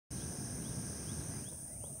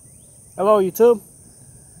Hello YouTube.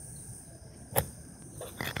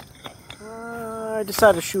 I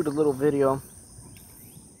decided to shoot a little video.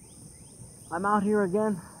 I'm out here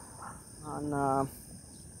again on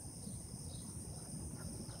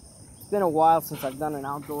it's been a while since I've done an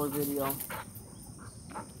outdoor video.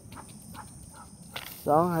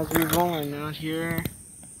 So as usual, I'm out here.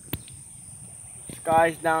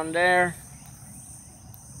 Sky's down there.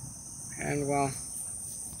 And well,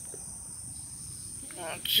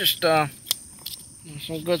 it's just some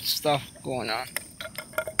good stuff going on.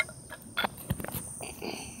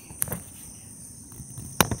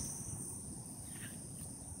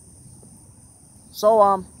 So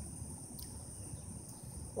I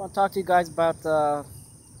want to talk to you guys about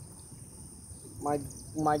my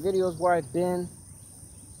videos, where I've been,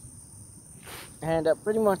 and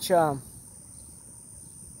pretty much how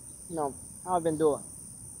I've been doing.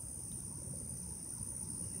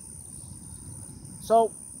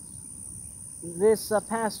 So this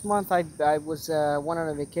past month I went on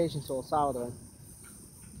a vacation to El Salvador,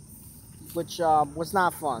 which was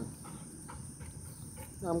not fun.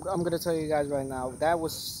 I'm gonna tell you guys right now, it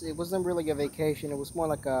wasn't really a vacation. It was more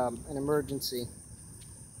like an emergency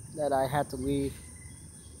that I had to leave.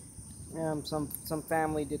 Some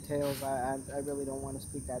family details. I really don't want to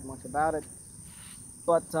speak that much about it.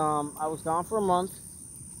 But I was gone for a month.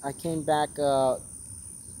 I came back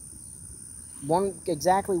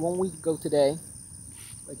exactly 1 week ago today.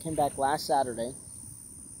 I came back last Saturday,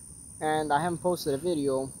 and I haven't posted a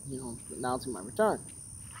video, announcing my return.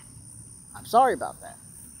 I'm sorry about that.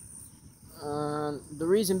 The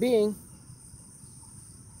reason being,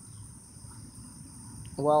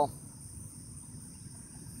 well,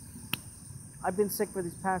 I've been sick for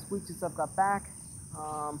these past weeks since I've got back.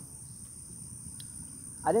 I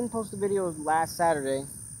didn't post a video last Saturday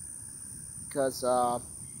because, well,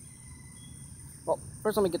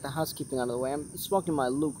 first let me get the housekeeping out of the way. I'm smoking my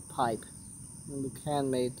Luke pipe, Luke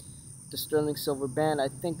Handmade, the sterling silver band. I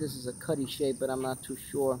think this is a cutty shape, but I'm not too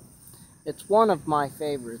sure. It's one of my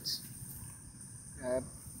favorites.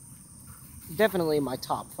 Definitely my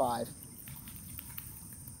top 5.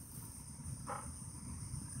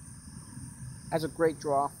 Has a great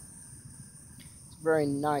draw. It's a very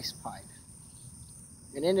nice pipe.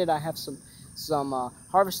 And in it I have some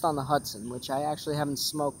Harvest on the Hudson, which I actually haven't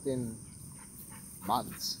smoked in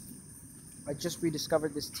months. I just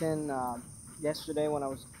rediscovered this tin yesterday when I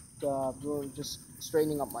was just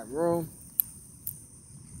straightening up my room.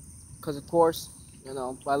 Because of course,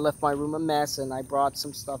 I left my room a mess and I brought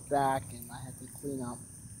some stuff back and I had to clean up.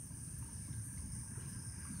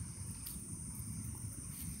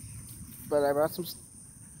 But I brought some.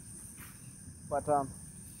 But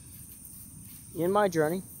in my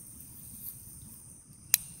journey,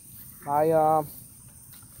 so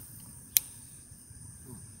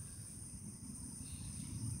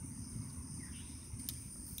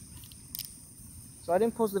I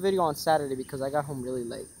didn't post the video on Saturday because I got home really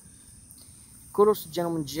late. Kudos to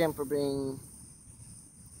Gentleman Jim for being,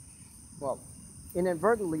 well,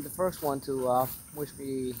 inadvertently the first one to wish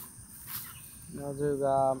me,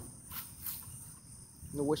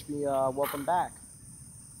 wish me welcome back.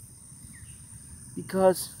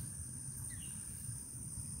 Because,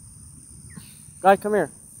 guy, come here.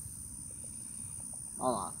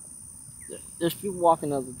 Hold on. There's people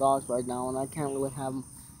walking other dogs right now, and I can't really have them.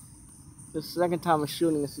 The second time I'm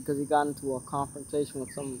shooting this because he got into a confrontation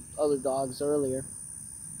with some other dogs earlier.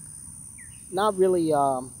 Not really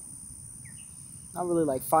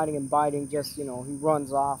like fighting and biting. Just he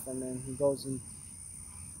runs off and then he goes and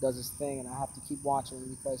does his thing, and I have to keep watching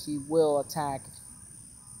him because he will attack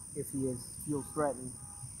if he feels threatened.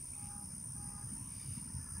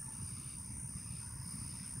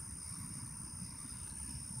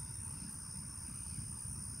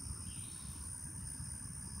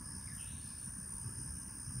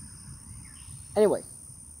 Anyway,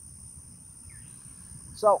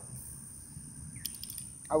 so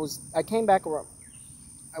I came back around.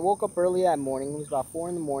 I woke up early that morning. It was about 4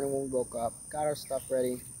 in the morning when we woke up. Got our stuff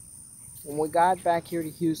ready. When we got back here to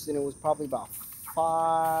Houston, it was probably about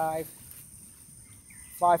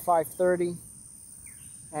 5:30.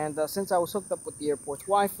 And since I was hooked up with the airport's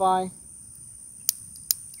Wi-Fi,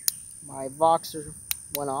 my Voxer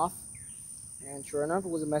went off. And sure enough, it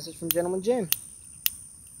was a message from Gentleman Jim.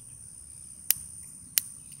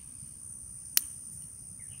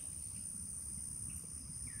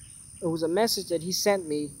 It was a message that he sent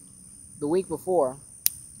me the week before.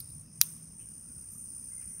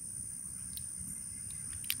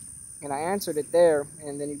 And I answered it there,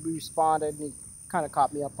 and then he responded, and he kind of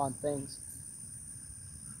caught me up on things.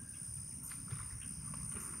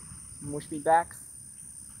 And wished me back.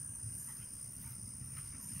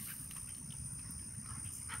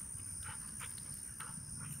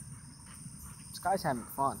 guy's having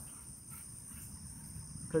fun.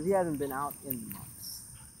 Because he hasn't been out in months.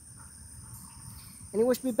 And he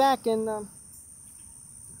wished me back, and no,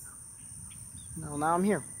 now I'm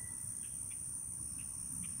here.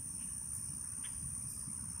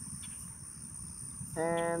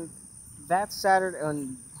 And that Saturday,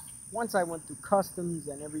 and once I went through customs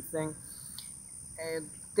and everything, and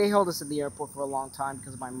they held us at the airport for a long time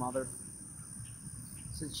because of my mother.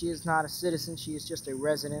 Since she is not a citizen, she is just a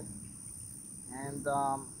resident, and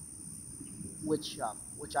which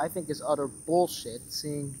I think is utter bullshit,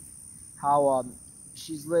 seeing how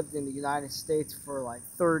she's lived in the United States for like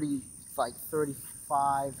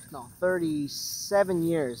 37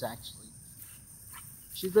 years actually.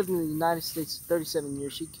 She's lived in the United States 37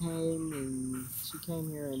 years. She came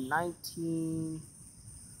here in 19,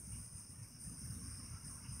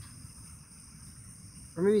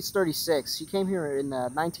 or maybe it's 36. She came here in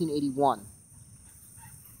 1981.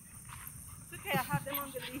 It's okay, I have them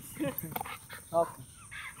on the list. Okay.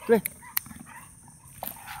 Good.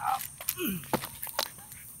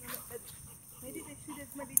 Maybe they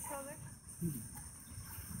should smell each other.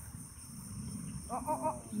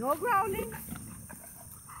 Oh, no growling.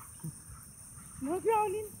 No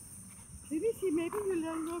growling. Maybe you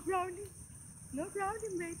learn no growling. No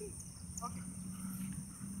growling, baby. Okay.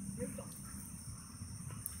 Here we go.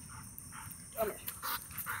 Come here.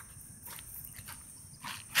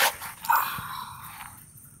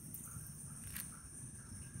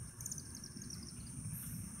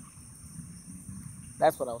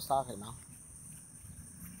 That's what I was talking about.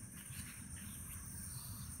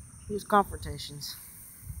 These confrontations.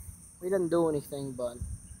 We didn't do anything, but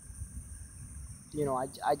you know, I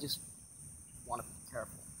just want to be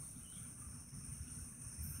careful.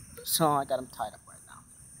 So I got him tied up right now.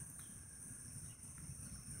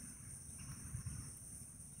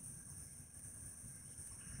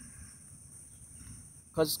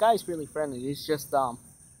 Because this guy's really friendly. He's just I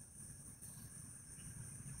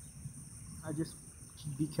just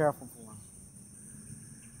should be careful for him.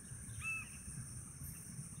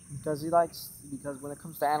 Because when it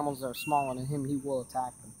comes to animals that are smaller than him, he will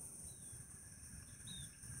attack them.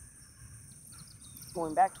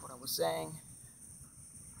 Going back to what I was saying,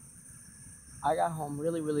 I got home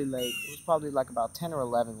really, really late. It was probably like about 10 or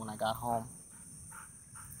 11 when I got home.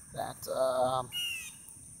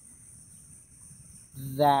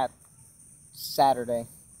 That Saturday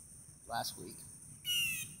last week.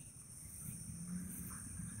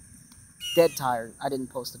 Dead tired. I didn't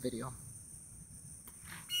post a video.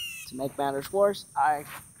 To make matters worse, I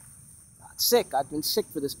got sick. I've been sick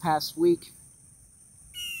for this past week.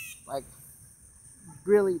 Like,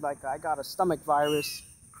 really, like I got a stomach virus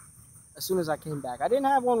as soon as I came back. I didn't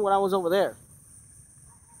have one when I was over there.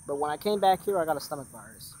 But when I came back here, I got a stomach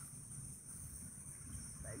virus.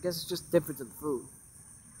 I guess it's just difference in the food.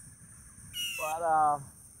 But,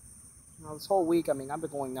 you know, this whole week, I mean, I've been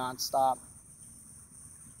going non-stop.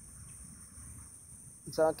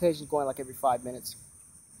 It's on occasion going like every 5 minutes.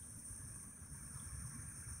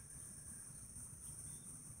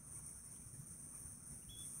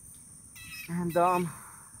 And,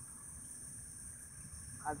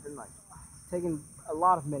 I've been like taking a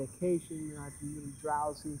lot of medication, and I've been really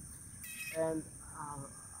drowsy. And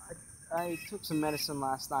I took some medicine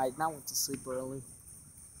last night, and I went to sleep early.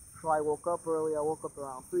 So I woke up early. I woke up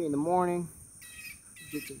around 3 in the morning.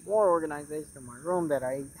 Did some more organization in my room that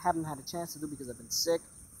I haven't had a chance to do because I've been sick.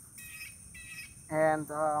 And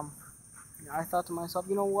you know, I thought to myself,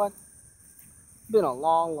 you know what? It's been a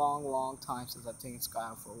long, long, long time since I've taken Sky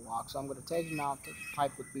out for a walk. So I'm going to take him out, take the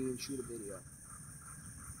pipe with me, and shoot a video.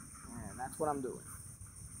 And that's what I'm doing.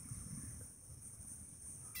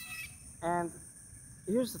 And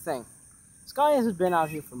here's the thing. Sky hasn't been out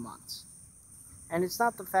here for months. And it's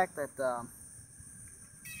not the fact that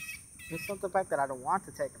I don't want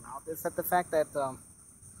to take him out. It's that the fact that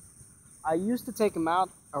I used to take him out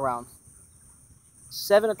around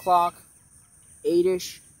 7 o'clock,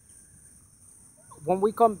 8-ish. When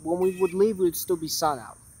we would leave, it would still be sun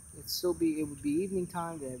out. It would be evening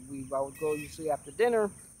time. I would go usually after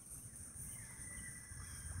dinner.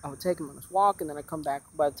 I would take him on his walk, and then I come back.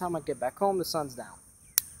 By the time I get back home, the sun's down.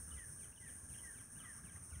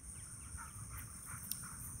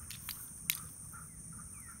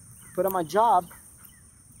 But on my job,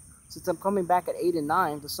 since I'm coming back at 8 and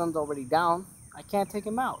 9, the sun's already down. I can't take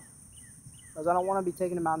him out because I don't want to be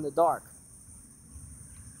taking him out in the dark.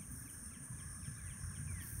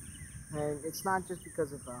 And it's not just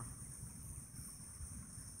because of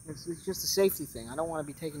it's just a safety thing. I don't want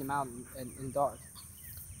to be taking him out in dark.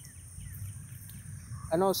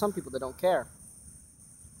 I know some people that don't care.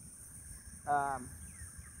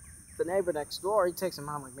 the neighbor next door, he takes him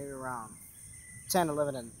out like maybe around 10,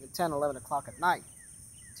 11 o'clock at night.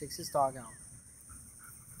 Takes his dog out.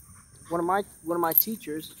 One of my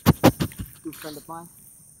teachers, a good friend of mine,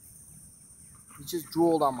 he just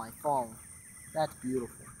drooled on my phone. That's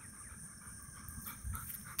beautiful.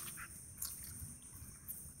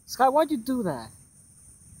 Sky, why'd you do that?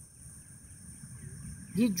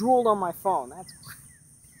 He drooled on my phone. That's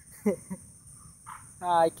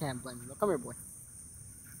I can't blame you. Come here, boy.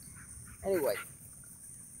 Anyway.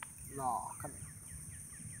 No, come here.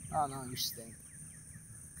 Oh no, you stink.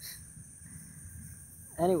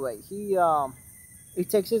 Anyway, he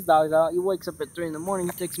takes his dogs out. He wakes up at 3 in the morning.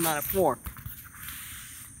 He takes them out at 4.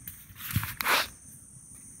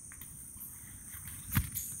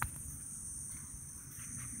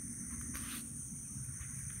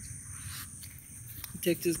 He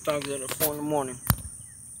takes his dogs out at 4 in the morning.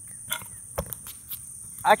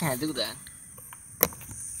 I can't do that.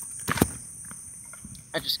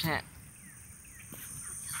 I just can't.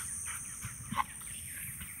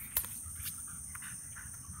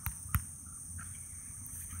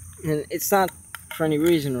 And it's not for any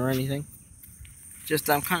reason or anything. Just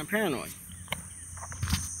I'm kind of paranoid.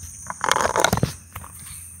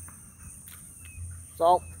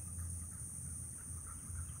 So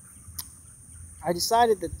I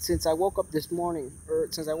decided that since I woke up this morning, or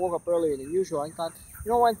since I woke up earlier than usual, I thought,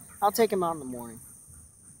 you know what, I'll take him out in the morning.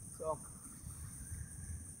 So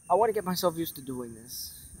I want to get myself used to doing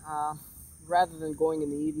this. Rather than going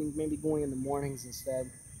in the evening, maybe going in the mornings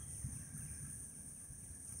instead.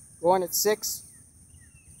 Going at 6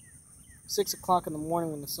 o'clock in the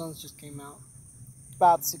morning when the sun's just came out. It's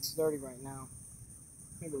about 6:30 right now.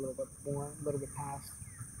 Maybe a little bit more, a little bit past.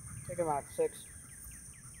 Take him out at 6.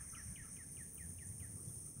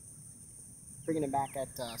 Bringing it back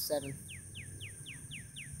at 7.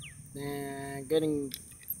 And getting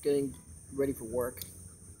ready for work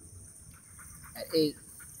at 8.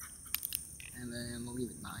 And then I'll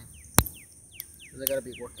leave at 9. Because I gotta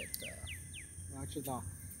be at work at, actually no.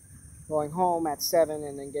 Going home at 7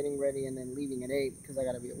 and then getting ready and then leaving at 8 because I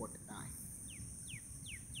gotta be at work at 9.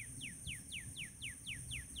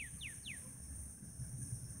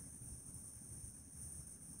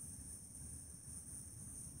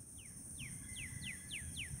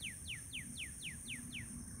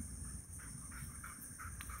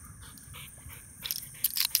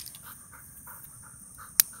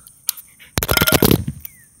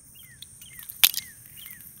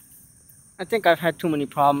 I think I've had too many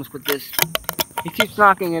problems with this. He keeps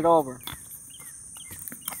knocking it over.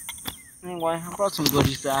 Anyway, I brought some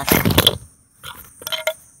goodies back.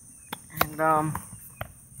 And,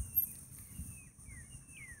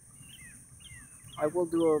 I will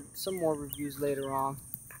do some more reviews later on.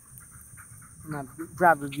 Not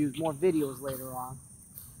reviews, more videos later on.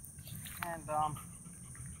 And, I'm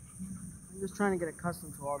just trying to get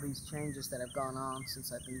accustomed to all these changes that have gone on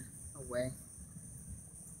since I've been away.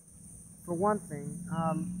 For one thing,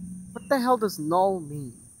 what the hell does null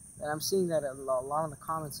mean? And I'm seeing that a lot in the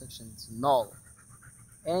comment section. It's null.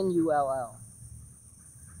 N-U-L-L.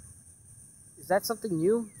 Is that something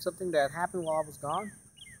new? Something that happened while I was gone?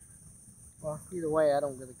 Well, either way, I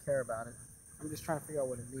don't really care about it. I'm just trying to figure out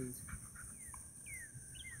what it means.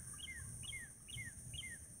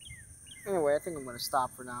 Anyway, I think I'm going to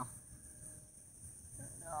stop for now.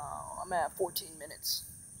 I'm at 14 minutes.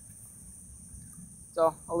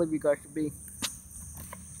 So, I'll leave you guys to be.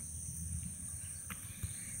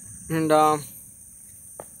 And, I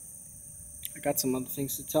got some other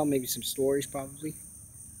things to tell. Maybe some stories, probably.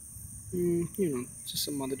 You know, just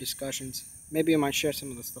some other discussions. Maybe I might share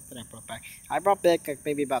some of the stuff that I brought back. I brought back like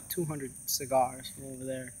maybe about 200 cigars from over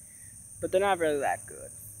there. But they're not really that good.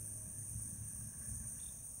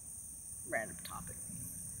 Random topic.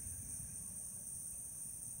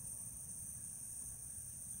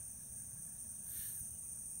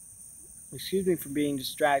 Excuse me for being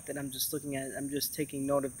distracted. I'm just taking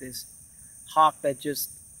note of this hawk that just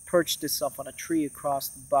perched itself on a tree across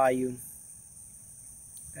the bayou.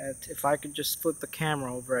 That if I could just flip the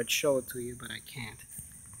camera over, I'd show it to you, but I can't.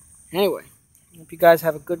 Anyway, hope you guys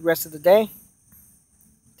have a good rest of the day.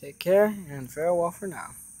 Take care and farewell for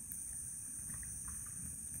now.